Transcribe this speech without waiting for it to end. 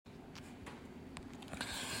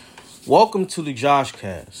Welcome to the Josh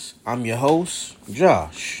Cast. I'm your host,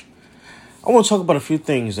 Josh. I want to talk about a few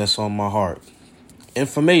things that's on my heart.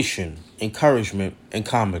 Information, encouragement, and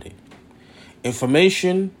comedy.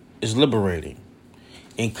 Information is liberating.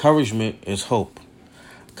 Encouragement is hope.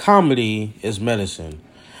 Comedy is medicine.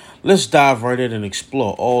 Let's dive right in and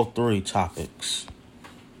explore all three topics.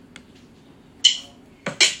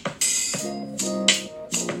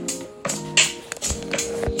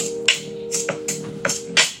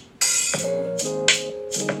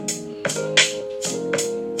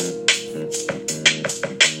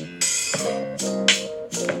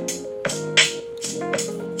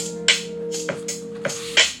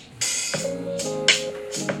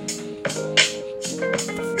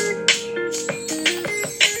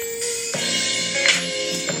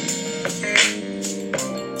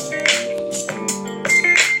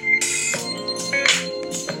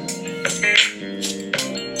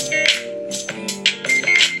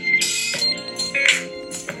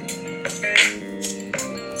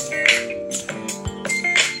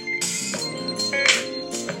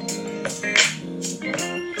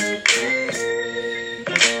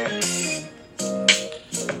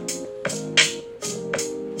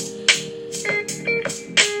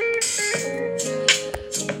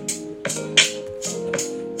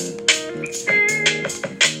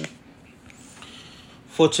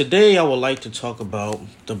 For today, I would like to talk about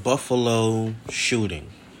the Buffalo shooting.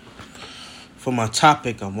 For my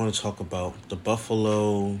topic, I want to talk about the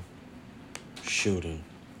Buffalo shooting.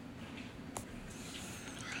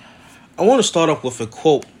 I want to start off with a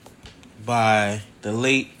quote by the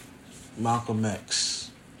late Malcolm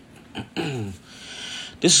X.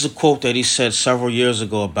 This is a quote that he said several years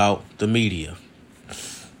ago about the media.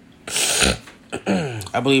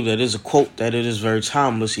 I believe that is a quote that it is very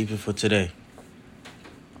timeless even for today.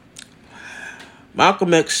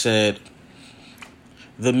 Malcolm X said,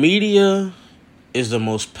 "The media is the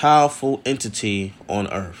most powerful entity on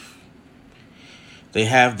earth. They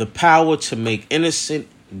have the power to make innocent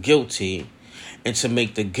guilty and to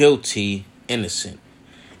make the guilty innocent.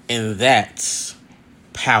 And that's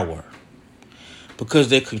power. Because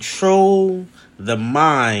they control the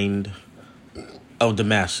mind of the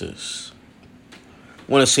masses."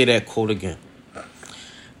 I want to say that quote again.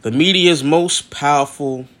 The media's most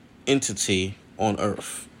powerful entity on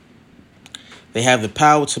earth. They have the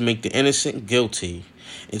power to make the innocent guilty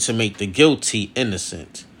and to make the guilty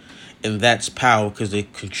innocent. And that's power because they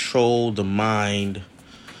control the mind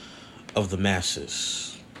of the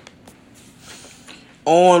masses.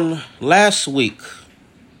 On last week,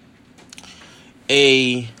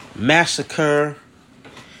 a massacre,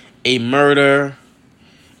 a murder,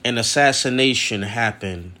 an assassination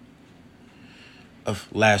happened of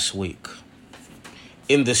last week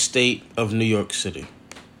in the state of New York City,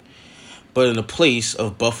 but in the place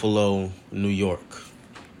of Buffalo, New York.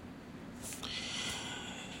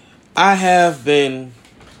 I have been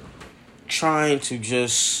trying to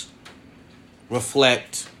just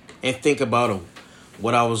reflect and think about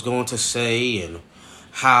what I was going to say and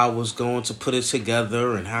how I was going to put it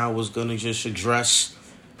together and how I was going to just address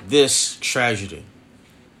this tragedy.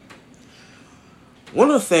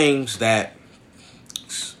 One of the things that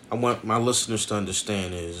I want my listeners to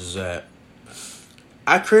understand is that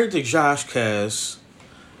I created the Josh Cast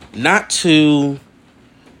not to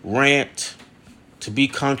rant, to be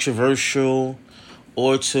controversial,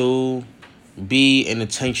 or to be an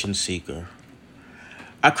attention seeker.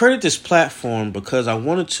 I created this platform because I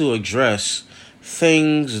wanted to address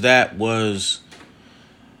things that was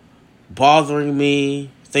bothering me,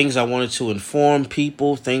 things I wanted to inform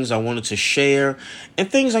people, things I wanted to share, and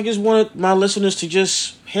things I just wanted my listeners to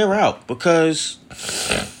just hear out. Because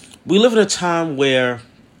we live in a time where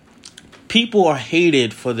people are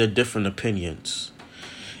hated for their different opinions.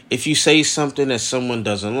 If you say something that someone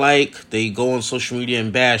doesn't like, they go on social media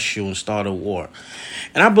and bash you and start a war.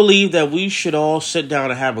 And I believe that we should all sit down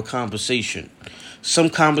and have a conversation. Some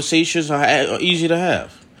conversations are easy to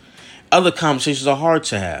have. Other conversations are hard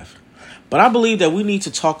to have. But I believe that we need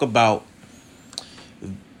to talk about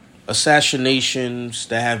assassinations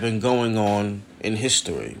that have been going on in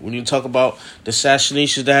history. We need to talk about the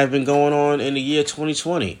assassinations that have been going on in the year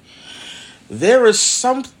 2020. There is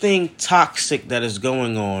something toxic that is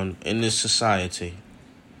going on in this society.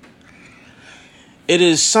 It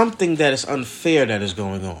is something that is unfair that is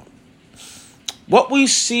going on. What we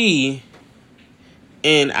see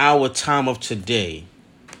in our time of today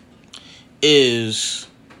is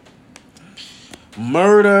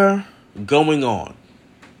murder going on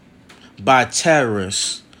by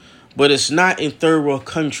terrorists, but it's not in third world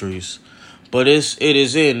countries, but it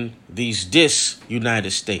is in these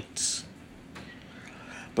United States.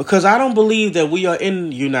 Because I don't believe that we are in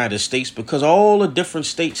the United States, because all the different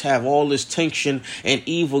states have all this tension and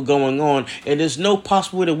evil going on. And there's no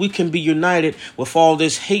possibility that we can be united with all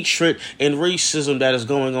this hatred and racism that is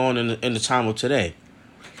going on in the time of today.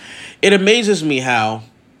 It amazes me how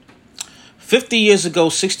 50 years ago,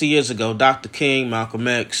 60 years ago, Dr. King, Malcolm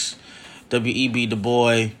X, W.E.B. Du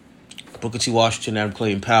Bois, Booker T. Washington, Adam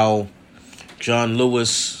Clayton Powell, John Lewis,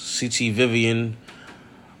 C.T. Vivian,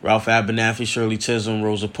 Ralph Abernathy, Shirley Chisholm,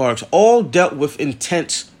 Rosa Parks, all dealt with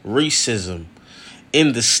intense racism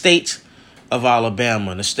in the state of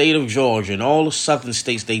Alabama, in the state of Georgia, and all the southern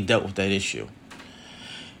states. They dealt with that issue.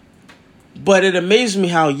 But it amazes me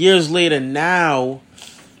how years later now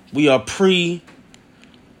we are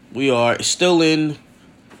still in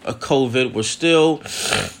a COVID. We're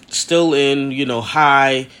still in,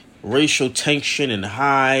 high racial tension and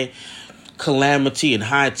high calamity and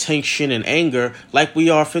high tension and anger like we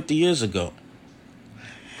are 50 years ago.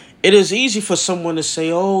 It is easy for someone to say,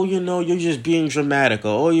 oh, you're just being dramatic, or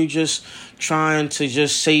oh, you're just trying to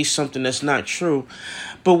just say something that's not true.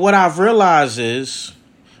 But what I've realized is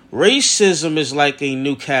racism is like a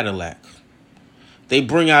new Cadillac. They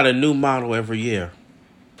bring out a new model every year.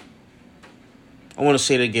 I want to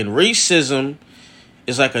say it again. Racism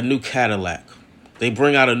is like a new Cadillac. They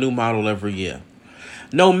bring out a new model every year.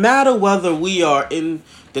 No matter whether we are in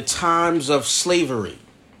the times of slavery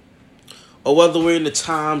or whether we're in the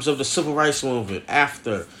times of the civil rights movement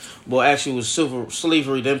it was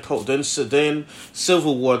slavery, then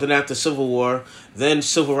civil war, then after civil war, then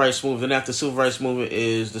civil rights movement, then after civil rights movement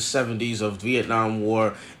is the 70s of Vietnam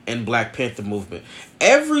War and Black Panther movement.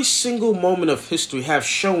 Every single moment of history have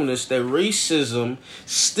shown us that racism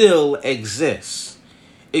still exists.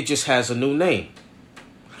 It just has a new name.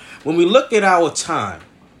 When we look at our time,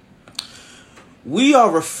 we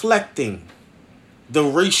are reflecting the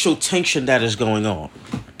racial tension that is going on.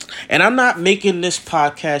 And I'm not making this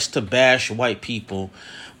podcast to bash white people,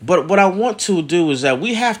 but what I want to do is that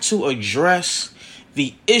we have to address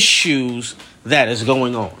the issues that is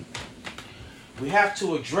going on. We have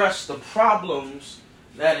to address the problems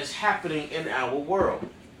that is happening in our world.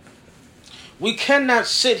 We cannot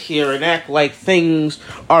sit here and act like things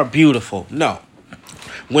are beautiful. No.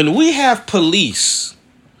 When we have police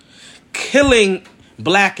killing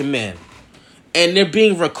black men and they're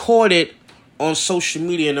being recorded on social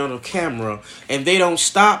media and on a camera and they don't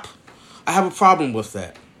stop, I have a problem with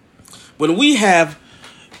that. When we have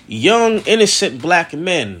young, innocent black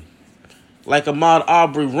men like Ahmaud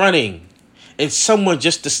Arbery running and someone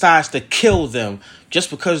just decides to kill them just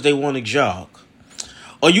because they want to jog,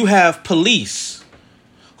 or you have police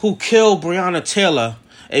who kill Breonna Taylor,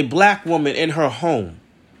 a black woman, in her home,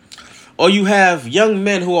 or you have young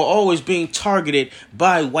men who are always being targeted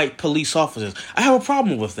by white police officers. I have a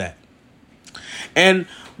problem with that. And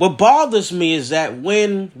what bothers me is that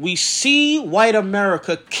when we see white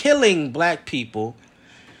America killing black people,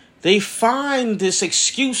 they find this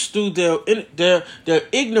excuse through their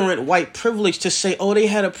ignorant white privilege to say, oh, they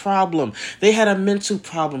had a problem. They had a mental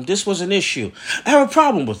problem. This was an issue. I have a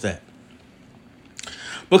problem with that.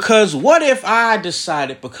 Because what if I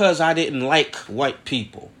decided, because I didn't like white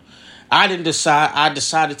people, I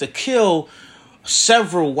decided to kill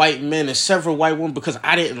several white men and several white women because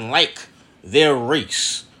I didn't like their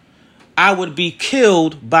race? I would be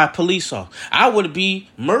killed by police officers. I would be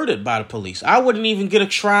murdered by the police. I wouldn't even get a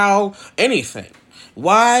trial, anything.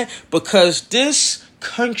 Why? Because this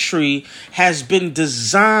country has been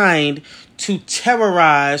designed to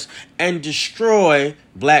terrorize and destroy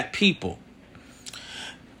black people.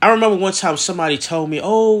 I remember one time somebody told me,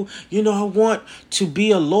 oh, I want to be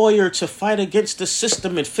a lawyer to fight against the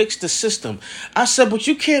system and fix the system. I said, but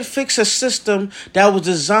you can't fix a system that was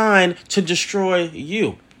designed to destroy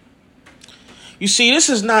you. You see, this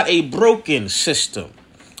is not a broken system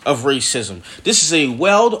of racism. This is a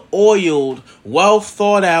well-oiled,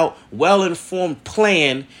 well-thought-out, well-informed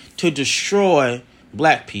plan to destroy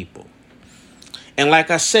black people. And like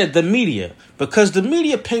I said, the media, because the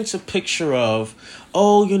media paints a picture of,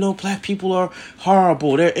 oh, black people are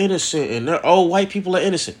horrible, they're innocent, and white people are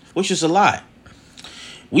innocent, which is a lie.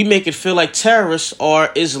 We make it feel like terrorists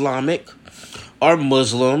are Islamic, are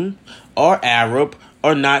Muslim, are Arab,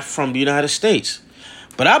 are not from the United States.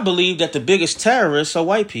 But I believe that the biggest terrorists are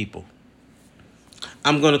white people.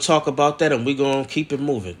 I'm going to talk about that, and we're going to keep it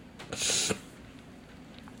moving.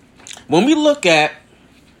 When we look at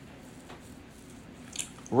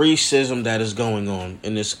racism that is going on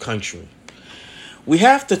in this country, we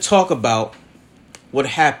have to talk about what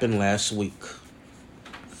happened last week.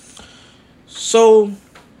 So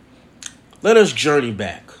let us journey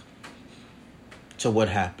back to what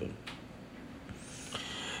happened.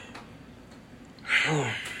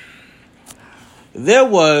 There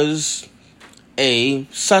was a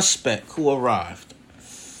suspect who arrived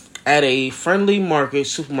at a friendly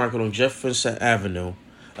supermarket on Jefferson Avenue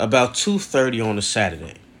about 2:30 on a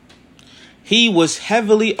Saturday. He was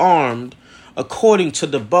heavily armed, according to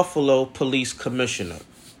the Buffalo Police Commissioner.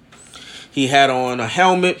 He had on a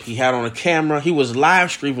helmet. He had on a camera. He was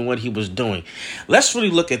live streaming what he was doing. Let's really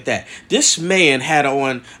look at that. This man had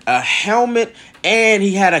on a helmet and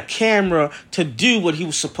he had a camera to do what he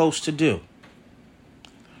was supposed to do.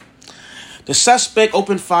 The suspect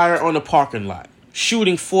opened fire on the parking lot,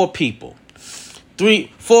 shooting 4 people.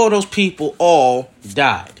 4 of those people all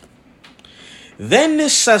died. Then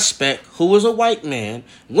this suspect, who was a white man,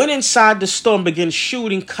 went inside the store and began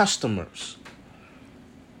shooting customers.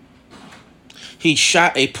 He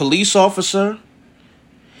shot a police officer.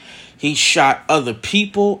 He shot other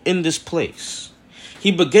people in this place. He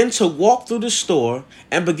began to walk through the store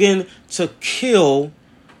and began to kill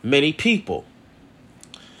many people.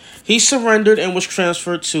 He surrendered and was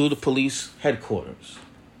transferred to the police headquarters.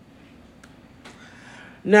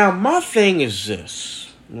 Now, my thing is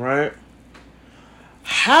this, right?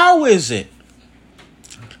 How is it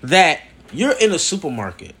that you're in a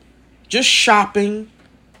supermarket, just shopping,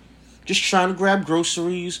 just trying to grab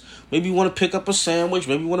groceries, maybe you want to pick up a sandwich,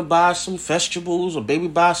 maybe you want to buy some vegetables, or maybe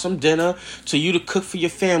buy some dinner to you to cook for your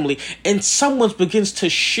family, and someone begins to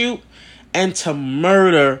shoot and to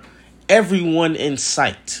murder everyone in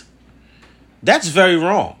sight? That's very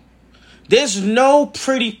wrong. There's no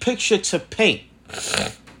pretty picture to paint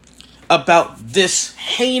about this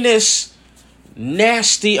heinous,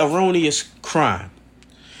 nasty, erroneous crime.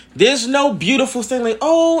 There's no beautiful thing like,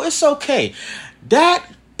 oh, it's okay. That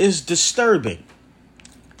is disturbing.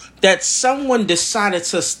 That someone decided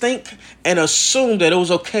to think and assume that it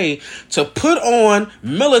was okay to put on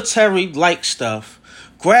military-like stuff,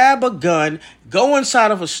 grab a gun, go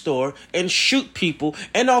inside of a store, and shoot people,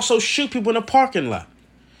 and also shoot people in a parking lot.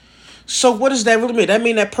 So what does that really mean? That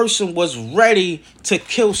means that person was ready to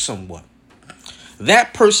kill someone.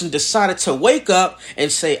 That person decided to wake up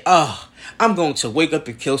and say, I'm going to wake up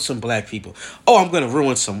and kill some black people. Oh, I'm going to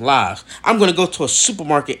ruin some lives. I'm going to go to a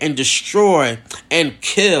supermarket and destroy and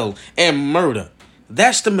kill and murder.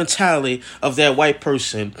 That's the mentality of that white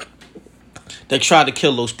person that tried to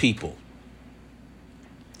kill those people.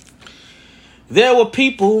 There were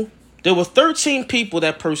 13 people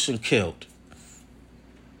that person killed.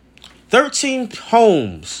 13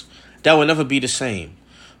 homes that will never be the same.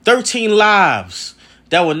 13 lives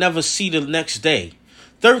that will never see the next day.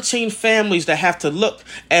 13 families that have to look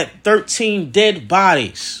at 13 dead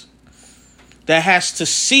bodies. That has to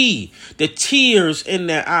see the tears in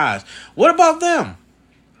their eyes. What about them?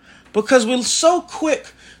 Because we're so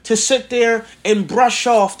quick to sit there and brush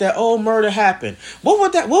off that, murder happened. What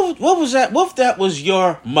was that? What if that was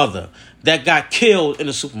your mother that got killed in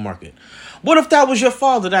the supermarket? What if that was your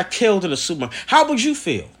father that killed in the supermarket? How would you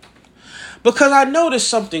feel? Because I noticed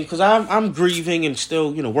something, because I'm grieving and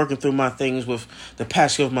still, working through my things with the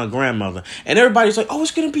passing of my grandmother. And everybody's like, it's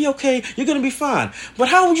going to be okay. You're going to be fine. But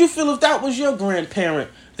how would you feel if that was your grandparent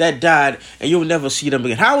that died and you'll never see them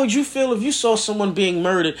again? How would you feel if you saw someone being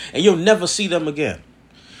murdered and you'll never see them again?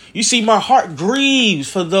 You see, my heart grieves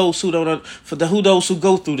for those who those who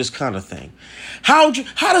go through this kind of thing. How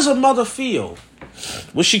does a mother feel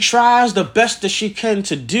when she tries the best that she can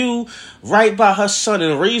to do right by her son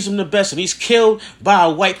and raise him the best, and he's killed by a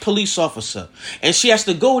white police officer, and she has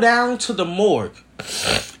to go down to the morgue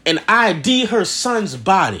and ID her son's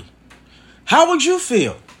body? How would you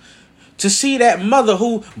feel to see that mother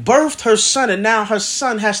who birthed her son, and now her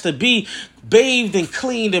son has to be bathed and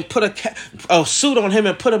cleaned and put a suit on him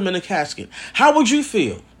and put him in a casket? How would you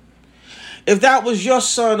feel if that was your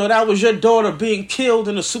son or that was your daughter being killed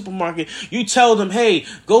in the supermarket? You tell them, hey,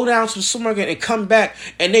 go down to the supermarket and come back,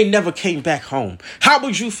 and they never came back home. How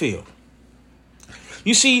would you feel?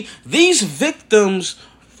 You see, these victims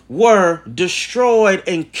were destroyed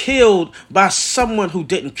and killed by someone who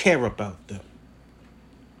didn't care about them.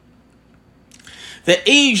 The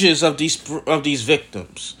ages of these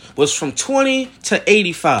victims was from 20 to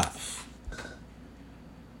 85.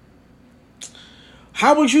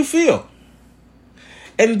 How would you feel?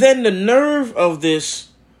 And then the nerve of this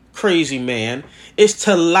crazy man is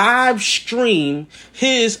to live stream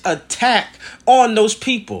his attack on those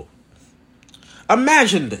people.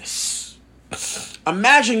 Imagine this.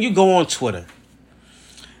 Imagine you go on Twitter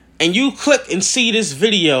and you click and see this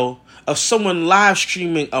video of someone live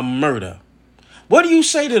streaming a murder. What do you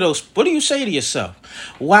say to yourself?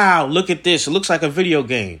 Wow, look at this. It looks like a video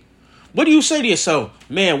game. What do you say to yourself?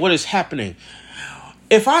 Man, what is happening?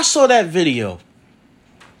 If I saw that video,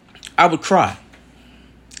 I would cry.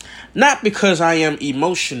 Not because I am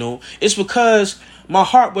emotional. It's because my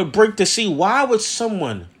heart would break to see why would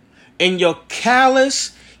someone in your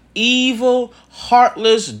callous, evil,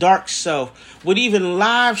 heartless, dark self would even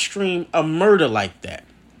live stream a murder like that.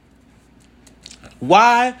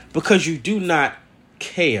 Why? Because you do not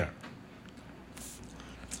care.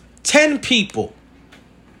 13 people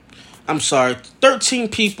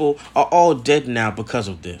are all dead now because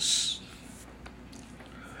of this.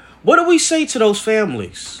 What do we say to those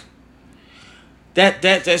families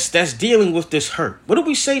that's dealing with this hurt? What do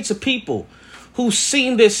we say to people who've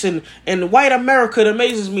seen this in white America? It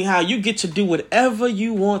amazes me how you get to do whatever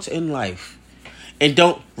you want in life and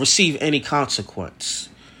don't receive any consequence.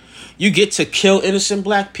 You get to kill innocent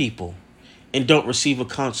black people and don't receive a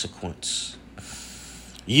consequence.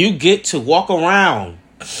 You get to walk around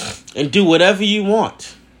and do whatever you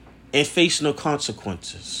want and face no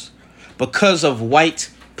consequences because of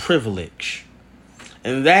white privilege.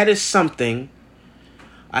 And that is something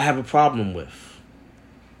I have a problem with.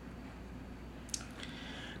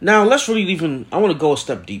 Now, I want to go a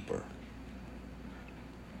step deeper.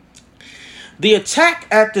 The attack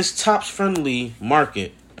at this Tops Friendly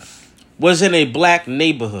Market was in a black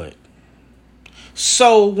neighborhood.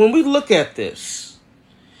 So when we look at this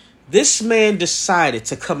man decided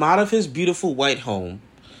to come out of his beautiful white home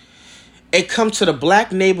and come to the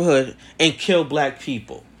black neighborhood and kill black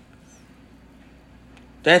people.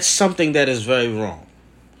 That's something that is very wrong.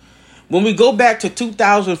 When we go back to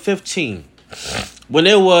 2015, when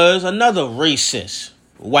there was another racist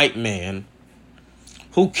white man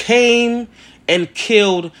who came and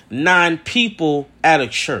killed 9 people at a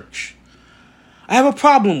church, I have a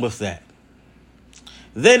problem with that.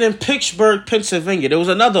 Then in Pittsburgh, Pennsylvania, there was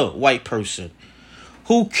another white person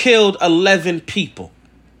who killed 11 people.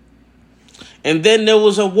 And then there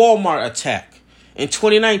was a Walmart attack in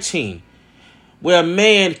 2019 where a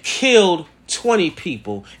man killed 20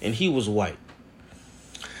 people and he was white.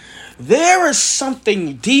 There is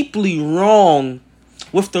something deeply wrong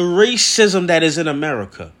with the racism that is in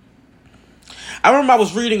America. I remember I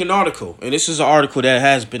was reading an article, and this is an article that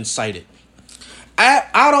has been cited.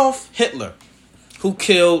 Adolf Hitler, who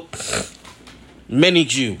killed many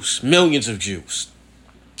Jews, millions of Jews.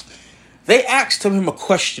 They asked him a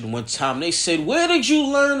question one time. They said, "Where did you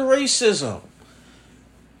learn racism?"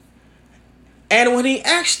 And when he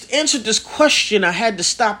answered this question, I had to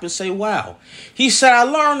stop and say, wow. He said, "I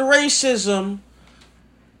learned racism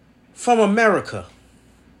from America."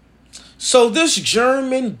 So this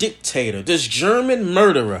German dictator, this German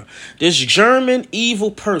murderer, this German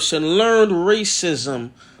evil person learned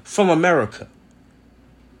racism from America.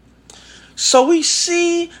 So we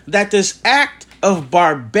see that this act of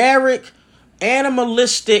barbaric,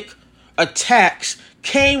 animalistic attacks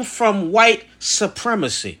came from white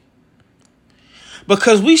supremacy.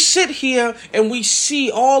 Because we sit here and we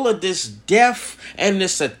see all of this death and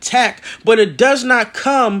this attack, but it does not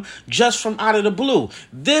come just from out of the blue.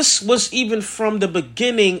 This was even from the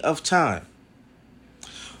beginning of time.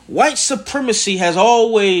 White supremacy has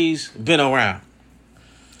always been around,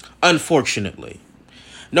 unfortunately.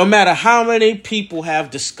 No matter how many people have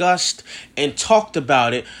discussed and talked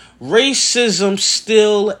about it, racism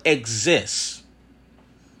still exists.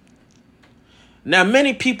 Now,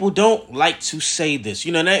 many people don't like to say this,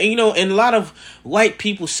 and a lot of white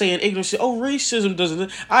people say in ignorance, "Oh, racism doesn't."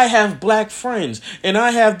 I have black friends and I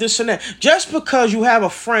have this and that. Just because you have a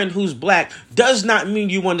friend who's black does not mean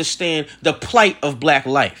you understand the plight of black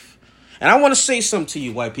life. And I want to say something to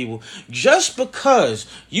you, white people. Just because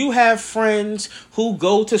you have friends who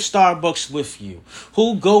go to Starbucks with you,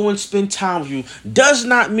 who go and spend time with you, does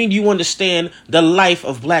not mean you understand the life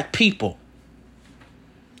of black people.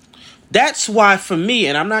 That's why for me,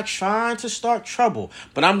 and I'm not trying to start trouble,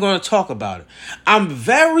 but I'm going to talk about it. I'm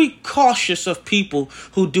very cautious of people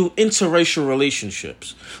who do interracial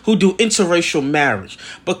relationships, who do interracial marriage,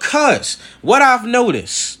 because what I've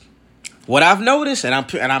noticed, and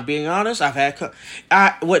I'm being honest,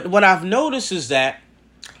 what I've noticed is that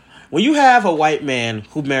when you have a white man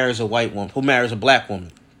who marries a white woman, who marries a black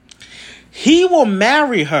woman, he will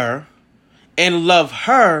marry her and love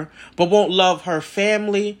her, but won't love her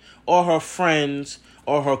family or her friends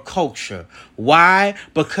or her culture. Why?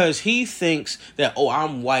 Because he thinks that,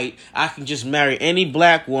 I'm white, I can just marry any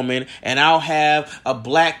black woman and I'll have a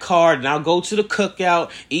black card and I'll go to the cookout,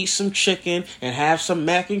 eat some chicken and have some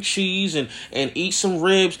mac and cheese and eat some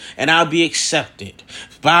ribs and I'll be accepted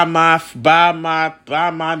by my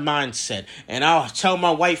mindset. And I'll tell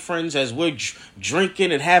my white friends as we're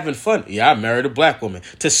drinking and having fun, yeah, I married a black woman,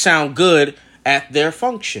 to sound good at their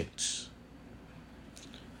functions.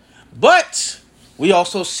 But we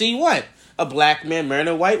also see what? a black man marrying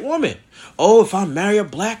a white woman. Oh, if I marry a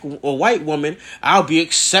white woman, I'll be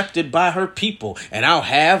accepted by her people, and I'll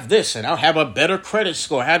have this, and I'll have a better credit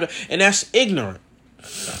score. And that's ignorant.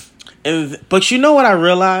 But you know what I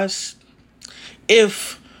realized?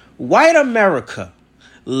 If white America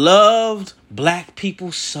loved black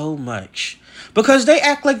people so much, because they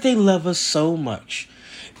act like they love us so much.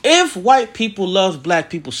 If white people love black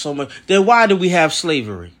people so much, then why do we have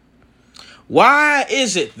slavery? Why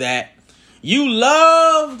is it that you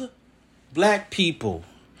loved black people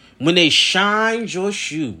when they shined your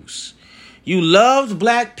shoes? You loved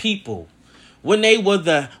black people when they were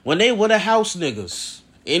the house niggas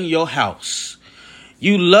in your house.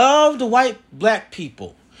 You loved black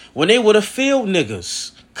people when they were the field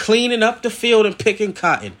niggas cleaning up the field and picking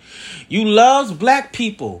cotton. You loved black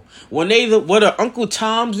people when they were the Uncle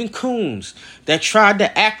Toms and Coons that tried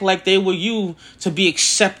to act like they were you to be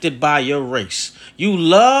accepted by your race. You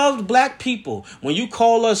loved black people when you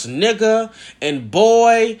call us nigga and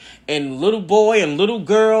boy and little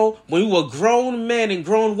girl, when we were grown men and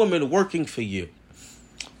grown women working for you.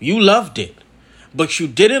 You loved it. But you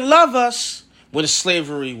didn't love us when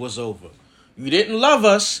slavery was over. You didn't love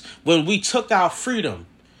us when we took our freedom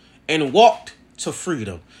and walked to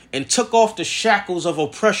freedom and took off the shackles of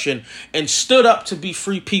oppression and stood up to be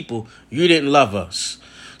free people. You didn't love us.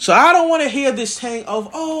 So I don't want to hear this thing of,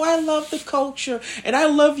 oh, I love the culture and I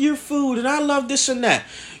love your food and I love this and that.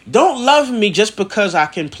 Don't love me just because I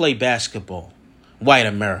can play basketball, white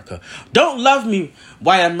America. Don't love me,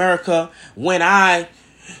 white America, when I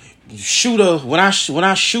shoot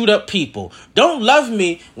up people. Don't love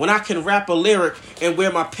me when I can rap a lyric and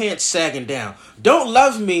wear my pants sagging down. Don't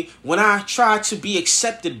love me when I try to be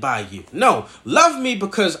accepted by you. No, love me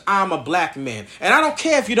because I'm a black man. And I don't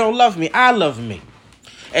care if you don't love me. I love me.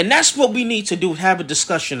 And that's what we need to do, have a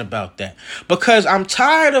discussion about that. Because I'm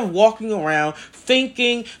tired of walking around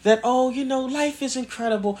thinking that, oh, life is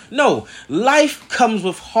incredible. No, life comes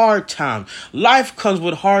with hard times. Life comes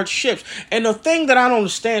with hardships. And the thing that I don't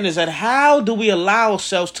understand is that how do we allow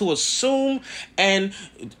ourselves to assume and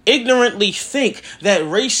ignorantly think that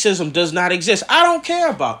racism does not exist? I don't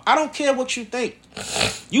care what you think.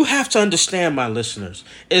 You have to understand, my listeners,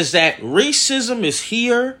 is that racism is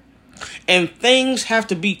here. And things have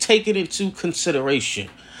to be taken into consideration.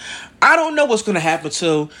 I don't know what's going to happen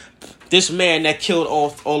to this man that killed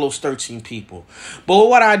all those 13 people. But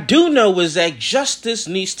what I do know is that justice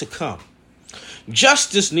needs to come.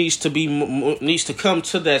 Justice needs to come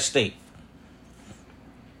to that state.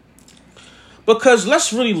 Because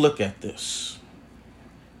let's really look at this.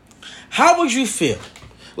 How would you feel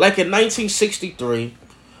like in 1963,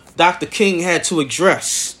 Dr. King had to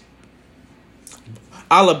address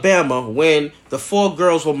Alabama when the 4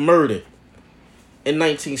 girls were murdered in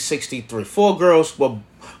 1963. 4 girls were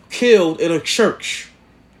killed in a church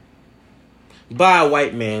by a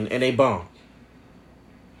white man and a bomb.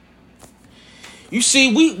 You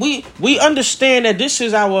see, we understand that this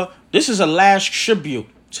is a last tribute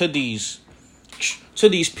to these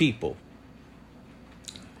people.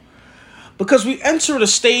 Because we entered a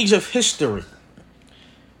stage of history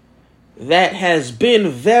that has been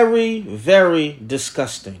very, very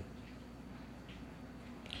disgusting.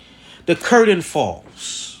 The curtain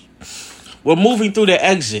falls. We're moving through the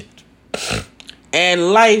exit.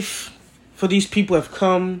 And life for these people have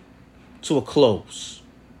come to a close.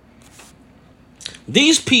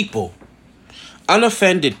 These people,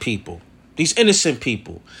 unoffended people, these innocent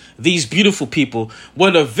people, these beautiful people,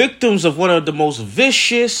 were the victims of one of the most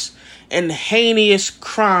vicious and heinous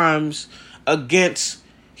crimes against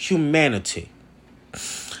humanity.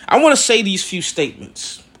 I want to say these few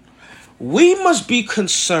statements. We must be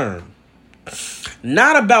concerned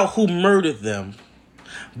not about who murdered them,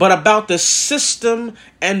 but about the system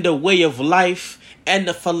and the way of life and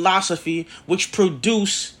the philosophy which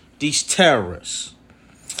produce these terrorists.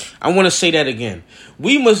 I want to say that again.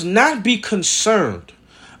 We must not be concerned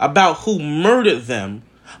about who murdered them,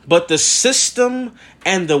 but the system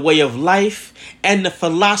and the way of life and the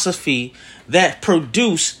philosophy that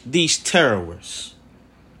produce these terrorists.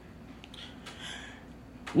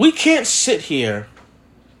 We can't sit here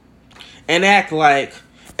and act like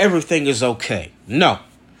everything is okay. No.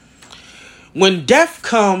 When death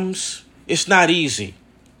comes, it's not easy.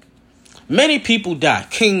 Many people die.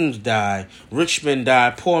 Kings die. Rich men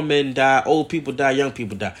die. Poor men die. Old people die. Young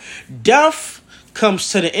people die. Death comes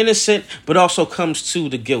to the innocent, but also comes to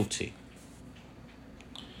the guilty.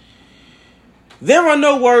 There are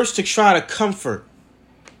no words to try to comfort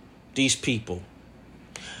these people.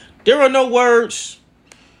 There are no words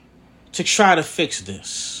to try to fix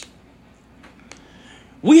this.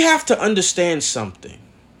 We have to understand something.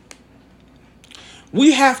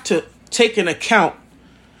 we have to take into account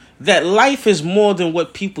that life is more than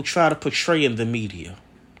what people try to portray in the media.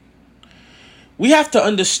 We have to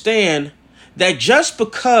understand that just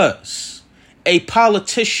because a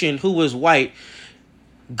politician who is white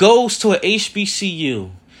goes to a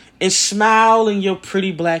HBCU and smile in your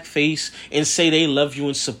pretty black face and say they love you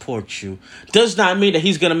and support you does not mean that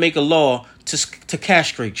he's going to make a law to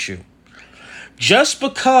castrate you. Just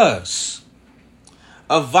because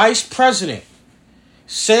a vice president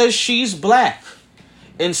says she's black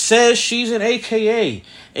and says she's an AKA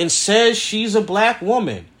and says she's a black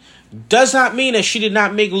woman does not mean that she did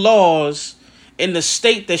not make laws in the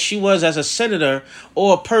state that she was as a senator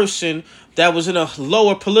or a person that was in a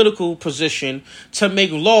lower political position to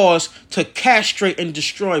make laws to castrate and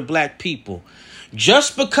destroy black people.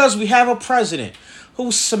 Just because we have a president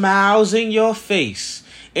who smiles in your face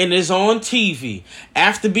and is on TV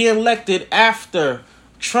after being elected after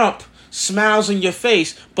Trump smiles in your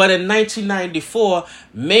face, but in 1994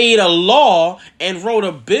 made a law and wrote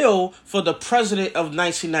a bill for the president of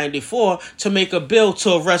 1994 to make a bill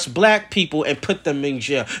to arrest black people and put them in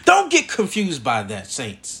jail. Don't get confused by that,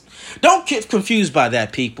 saints. Don't get confused by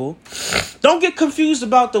that, people. Don't get confused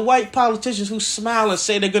about the white politicians who smile and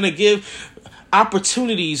say they're going to give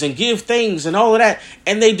opportunities and give things and all of that,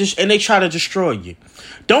 and they try to destroy you.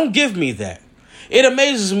 Don't give me that. It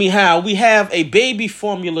amazes me how we have a baby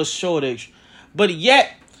formula shortage, but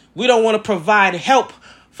yet we don't want to provide help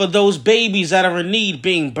for those babies that are in need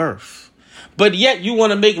being birthed. But yet you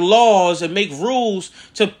want to make laws and make rules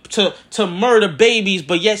to murder babies,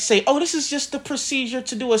 but yet say, oh, this is just the procedure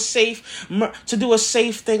to do a safe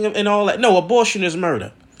thing and all that. No, abortion is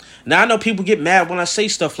murder. Now, I know people get mad when I say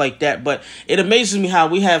stuff like that, but it amazes me how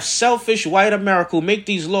we have selfish white America who make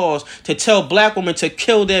these laws to tell black women to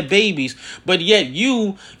kill their babies, but yet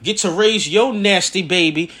you get to raise your nasty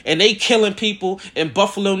baby and they killing people in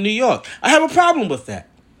Buffalo, New York. I have a problem with that.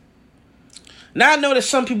 Now, I know that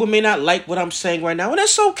some people may not like what I'm saying right now, and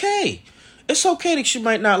that's okay. It's okay that you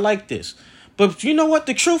might not like this. But you know what?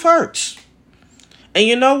 The truth hurts. And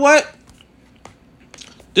you know what?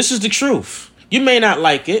 This is the truth. You may not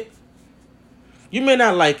like it. You may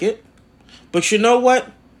not like it. But you know what?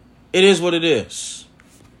 It is what it is.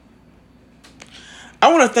 I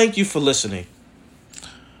want to thank you for listening.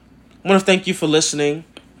 I want to thank you for listening.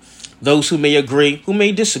 Those who may agree, who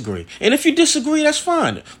may disagree. And if you disagree, that's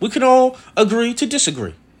fine. We can all agree to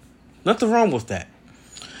disagree. Nothing wrong with that.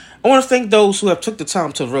 I want to thank those who have took the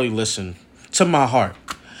time to really listen to my heart.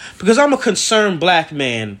 Because I'm a concerned black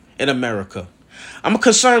man in America. I'm a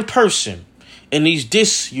concerned person in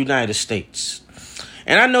this United States.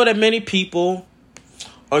 And I know that many people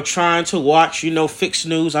are trying to watch, Fox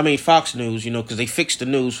News, because they fix the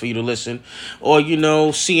news for you to listen. Or,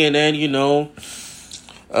 CNN,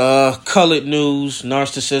 colored news,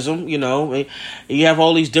 narcissism, you have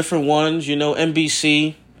all these different ones,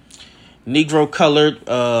 NBC, Negro colored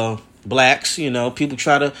blacks, people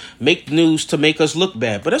try to make news to make us look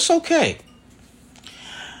bad, but it's okay.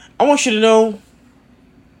 I want you to know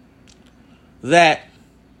that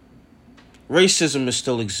racism is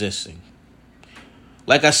still existing.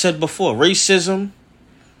 Like I said before, racism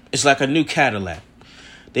is like a new Cadillac.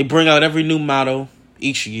 They bring out every new model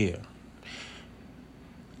each year.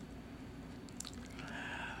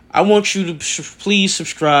 I want you to please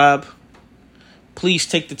subscribe. Please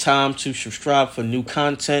take the time to subscribe for new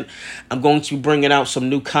content. I'm going to be bringing out some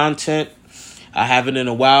new content. I haven't in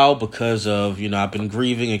a while because of, I've been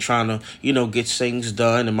grieving and trying to, get things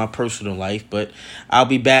done in my personal life. But I'll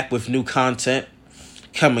be back with new content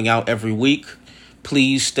coming out every week.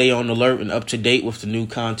 Please stay on alert and up to date with the new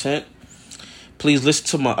content. Please listen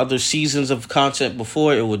to my other seasons of content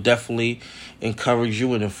before. It will definitely encourage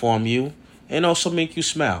you and inform you and also make you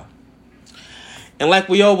smile. And like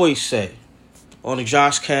we always say, on the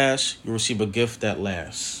Josh Cast, you'll receive a gift that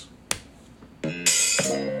lasts.